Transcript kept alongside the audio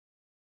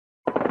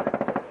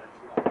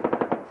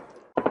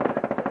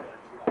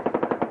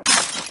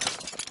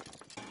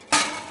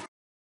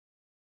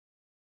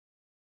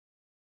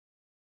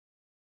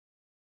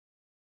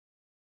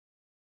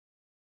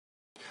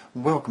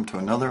Welcome to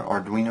another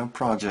Arduino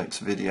Projects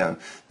video.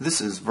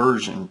 This is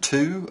version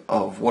 2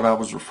 of what I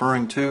was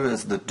referring to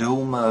as the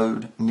dual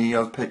mode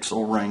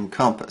NeoPixel Ring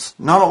Compass.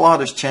 Not a lot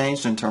has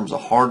changed in terms of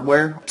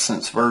hardware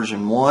since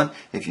version 1.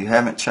 If you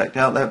haven't checked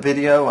out that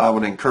video, I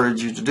would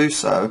encourage you to do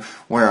so,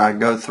 where I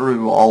go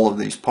through all of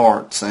these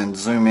parts and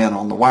zoom in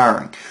on the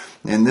wiring.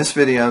 In this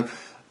video,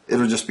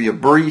 it'll just be a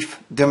brief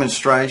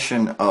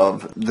demonstration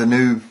of the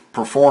new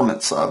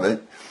performance of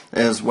it,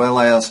 as well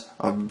as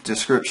a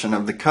description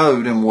of the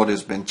code and what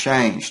has been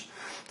changed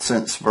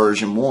since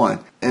version 1.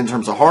 In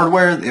terms of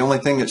hardware, the only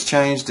thing that's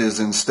changed is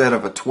instead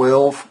of a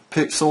 12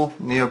 pixel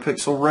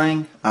NeoPixel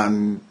ring, I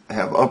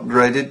have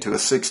upgraded to a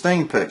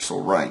 16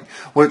 pixel ring,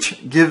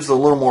 which gives a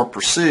little more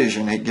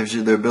precision. It gives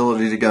you the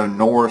ability to go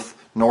north,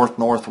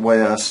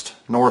 north-northwest,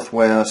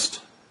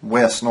 northwest,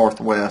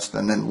 west-northwest,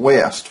 and then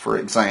west, for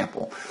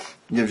example.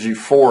 Gives you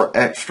 4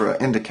 extra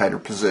indicator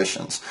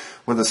positions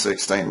with a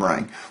 16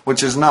 ring,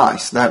 which is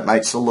nice. That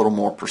makes it a little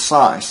more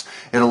precise.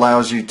 It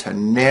allows you to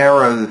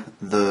narrow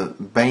the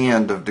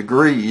band of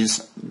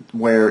degrees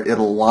where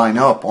it'll line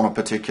up on a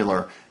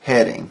particular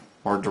heading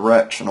or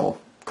directional,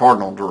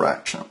 cardinal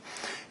direction.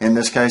 In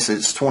this case,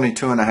 it's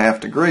 22.5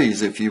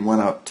 degrees. If you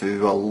went up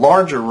to a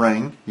larger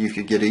ring, you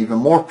could get even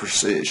more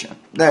precision.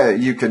 There,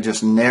 you could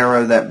just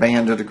narrow that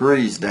band of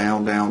degrees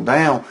down, down,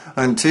 down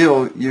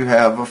until you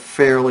have a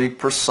fairly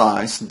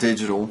precise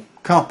digital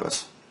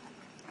compass.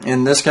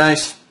 In this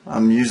case,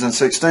 I'm using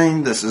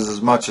 16. This is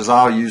as much as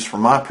I'll use for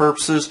my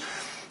purposes.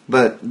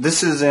 But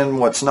this is in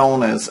what's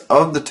known as,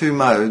 of the two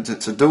modes,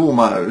 it's a dual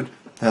mode.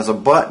 It has a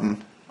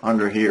button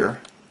under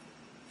here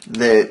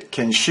that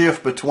can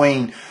shift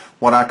between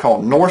what I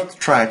call north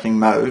tracking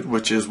mode,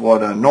 which is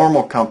what a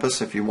normal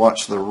compass, if you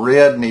watch the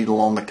red needle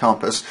on the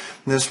compass,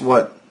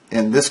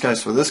 in this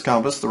case for this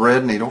compass, the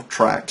red needle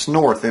tracks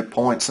north. It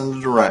points in the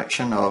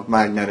direction of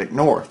magnetic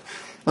north.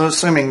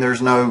 Assuming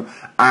there's no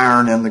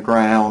iron in the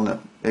ground,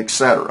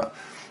 etc.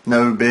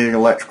 No big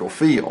electrical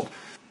field.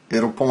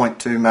 It'll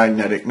point to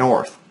magnetic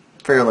north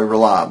fairly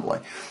reliably.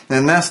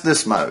 And that's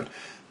this mode.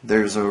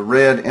 There's a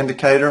red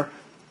indicator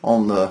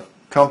on the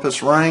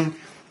compass ring,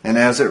 and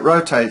as it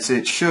rotates,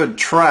 it should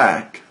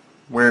track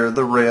where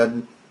the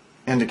red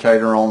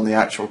indicator on the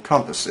actual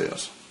compass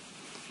is.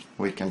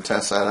 We can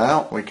test that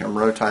out. We can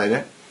rotate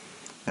it.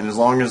 And as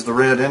long as the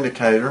red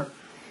indicator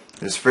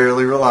is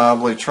fairly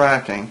reliably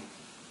tracking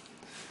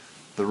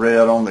the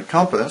red on the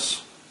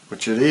compass,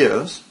 which it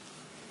is,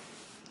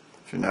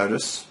 if you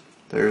notice,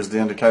 there's the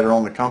indicator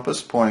on the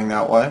compass pointing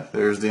that way.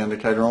 There's the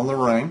indicator on the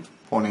ring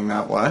pointing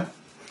that way.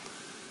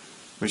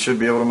 We should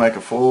be able to make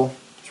a full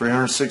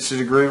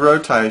 360-degree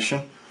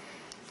rotation,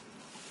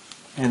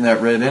 and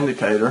that red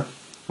indicator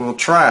will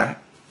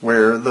track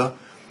where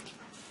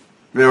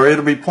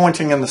it'll be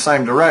pointing in the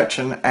same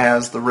direction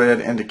as the red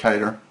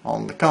indicator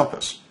on the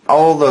compass.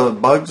 All the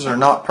bugs are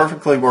not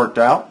perfectly worked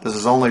out. This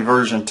is only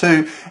version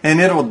 2, and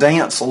it'll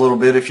dance a little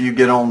bit if you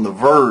get on the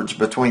verge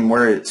between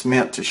where it's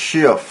meant to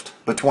shift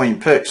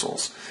between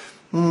pixels.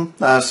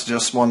 That's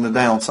just one of the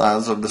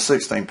downsides of the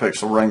 16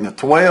 pixel ring. The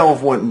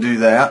 12 wouldn't do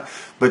that,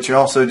 but you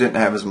also didn't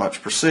have as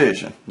much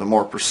precision. The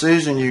more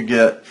precision you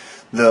get,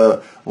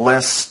 the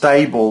less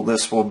stable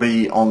this will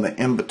be on the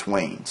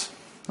in-betweens,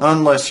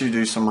 unless you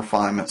do some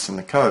refinements in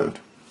the code.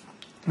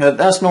 But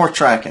that's north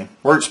tracking.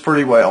 Works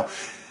pretty well.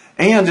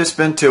 And it's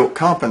been tilt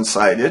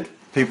compensated.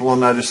 People will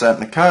notice that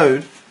in the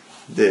code,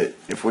 that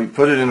if we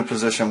put it in a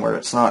position where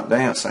it's not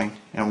dancing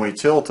and we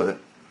tilt it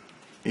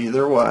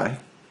either way,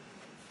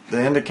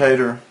 the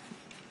indicator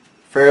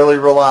fairly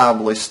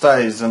reliably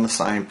stays in the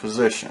same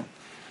position,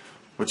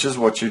 which is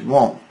what you'd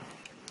want.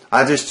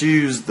 I just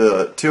used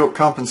the tilt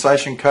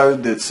compensation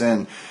code that's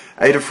in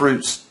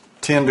Adafruit's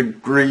 10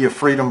 degree of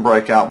freedom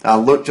breakout. I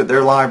looked at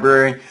their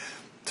library,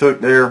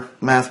 took their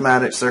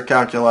mathematics, their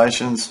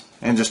calculations,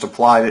 and just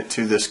applied it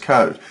to this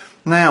code.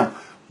 Now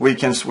we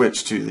can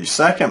switch to the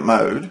second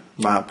mode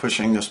by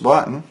pushing this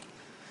button,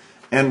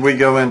 and we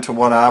go into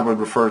what I would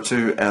refer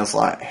to as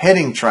like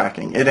heading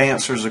tracking. It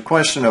answers a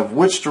question of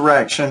which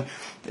direction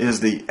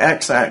is the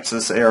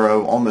x-axis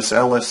arrow on this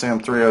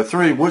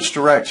LSM303, which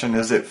direction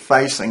is it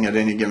facing at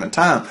any given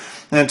time.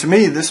 And to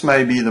me, this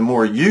may be the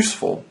more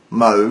useful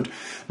mode.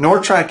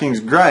 North tracking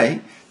is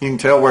great. You can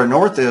tell where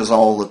north is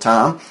all the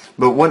time,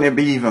 but wouldn't it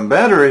be even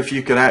better if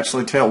you could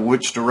actually tell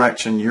which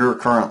direction you're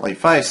currently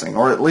facing,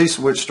 or at least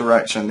which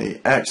direction the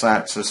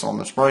x-axis on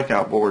this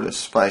breakout board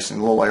is facing,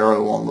 the little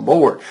arrow on the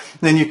board.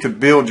 Then you could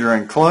build your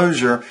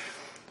enclosure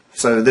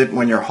so that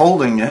when you're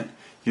holding it,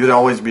 you'd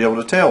always be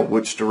able to tell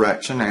which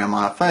direction am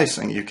I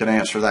facing. You could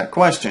answer that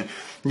question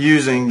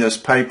using this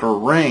paper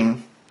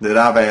ring that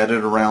I've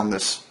added around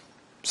this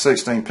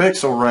 16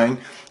 pixel ring.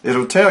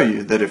 It'll tell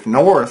you that if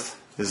north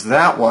is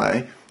that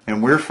way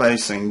and we're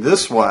facing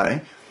this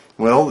way,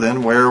 well,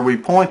 then where are we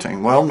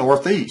pointing? Well,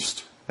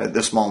 northeast. At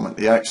this moment,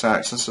 the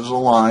x-axis is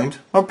aligned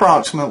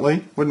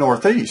approximately with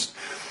northeast.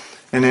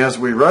 And as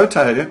we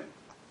rotate it,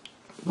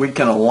 we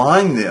can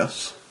align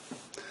this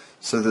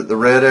so that the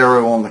red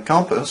arrow on the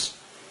compass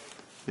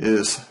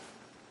is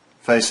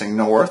facing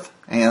north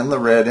and the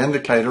red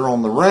indicator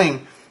on the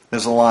ring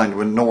is aligned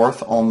with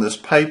north on this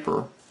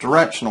paper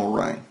directional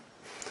ring.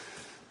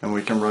 And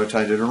we can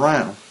rotate it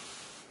around.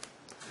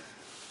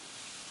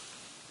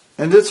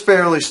 And it's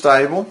fairly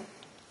stable,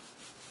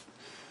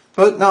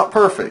 but not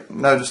perfect.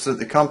 Notice that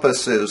the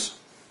compass is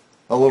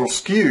a little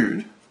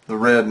skewed, the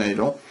red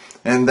needle,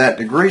 and that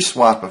degree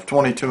swipe of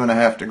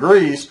 22.5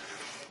 degrees,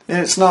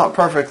 it's not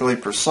perfectly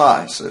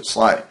precise. It's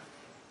like,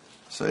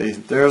 see,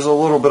 there's a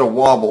little bit of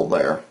wobble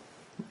there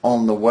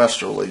on the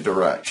westerly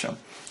direction.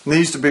 It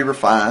needs to be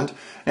refined,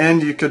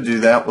 and you could do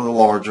that with a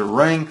larger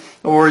ring,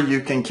 or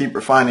you can keep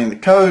refining the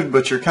code,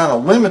 but you're kind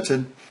of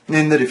limited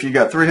in that if you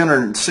got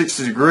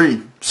 360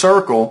 degree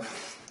circle,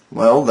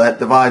 well, that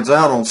divides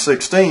out on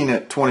 16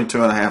 at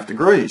 22.5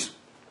 degrees.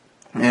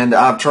 And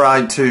I've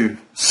tried to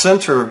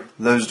center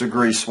those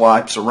degree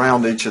swipes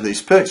around each of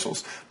these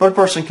pixels. But a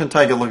person can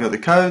take a look at the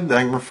code, they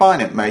can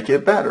refine it, make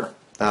it better.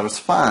 That is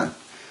fine.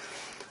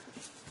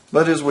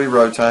 But as we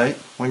rotate,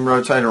 we can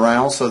rotate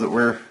around so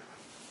that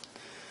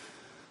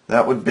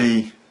that would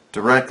be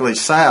directly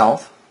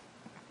south,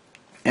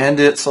 and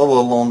it's a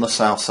little on the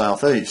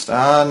south-southeast.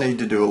 I need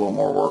to do a little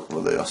more work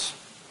with this.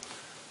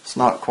 It's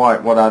not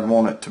quite what I'd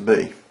want it to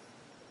be.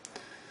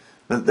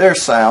 But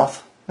there's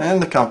south,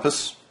 and the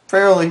compass,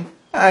 fairly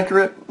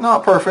accurate,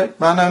 not perfect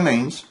by no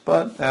means,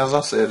 but as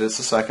I said, it's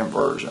the second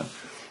version.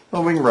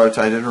 But we can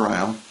rotate it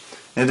around,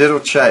 and it'll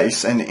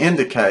chase and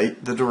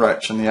indicate the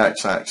direction the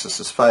x-axis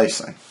is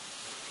facing,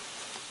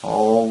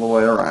 all the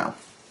way around.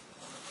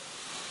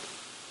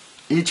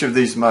 Each of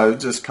these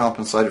modes is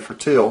compensated for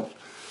tilt.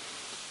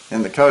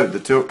 In the code, the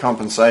tilt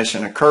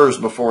compensation occurs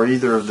before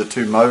either of the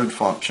two mode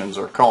functions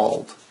are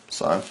called.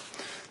 So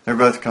they're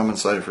both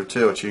compensated for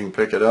tilt. You can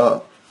pick it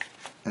up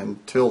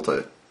and tilt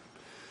it,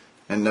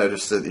 and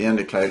notice that the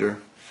indicator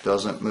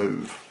doesn't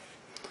move.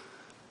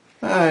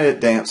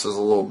 It dances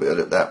a little bit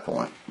at that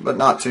point, but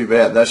not too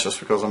bad. That's just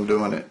because I'm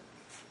doing it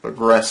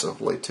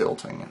aggressively,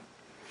 tilting it.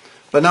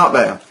 But not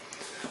bad.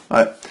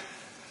 All right.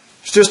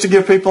 It's just to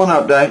give people an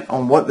update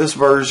on what this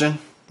version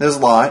is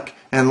like.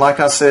 And like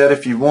I said,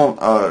 if you want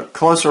a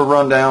closer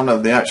rundown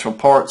of the actual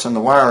parts and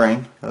the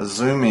wiring, a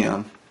zoom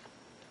in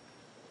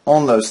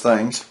on those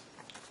things,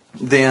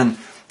 then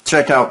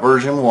check out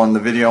version 1, the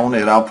video on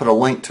it. I'll put a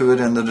link to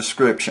it in the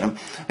description.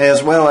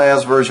 As well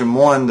as version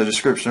 1, the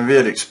description of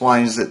it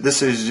explains that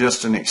this is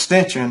just an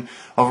extension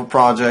of a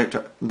project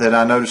that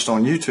I noticed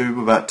on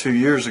YouTube about 2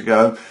 years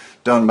ago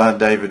done by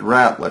David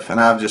Ratliff. And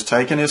I've just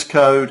taken his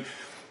code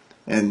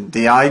and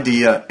the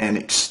idea and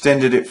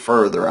extended it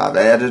further. I've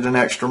added an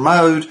extra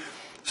mode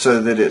so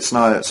that it's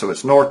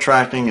north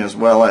tracking as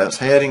well as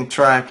heading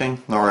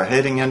tracking, or a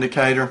heading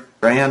indicator,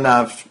 and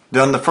I've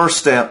done the first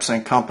steps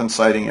in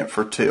compensating it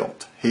for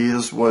tilt.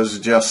 His was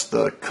just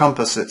the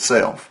compass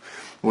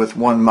itself with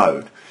one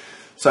mode.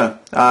 So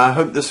I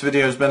hope this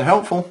video has been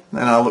helpful,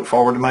 and I look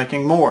forward to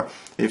making more.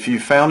 If you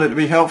found it to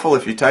be helpful,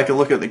 if you take a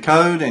look at the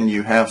code and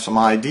you have some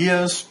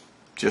ideas,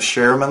 just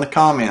share them in the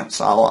comments.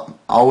 I'll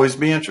always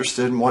be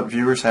interested in what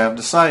viewers have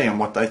to say and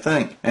what they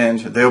think. And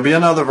there'll be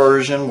another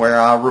version where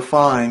I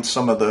refine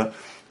some of the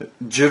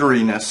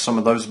jitteriness, some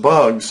of those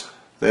bugs.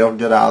 They'll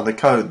get out of the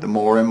code the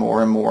more and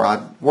more and more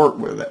I work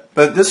with it.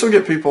 But this will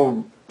get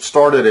people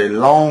started a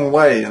long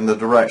way in the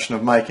direction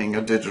of making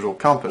a digital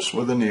compass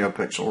with a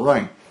NeoPixel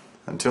Ring.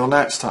 Until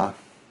next time.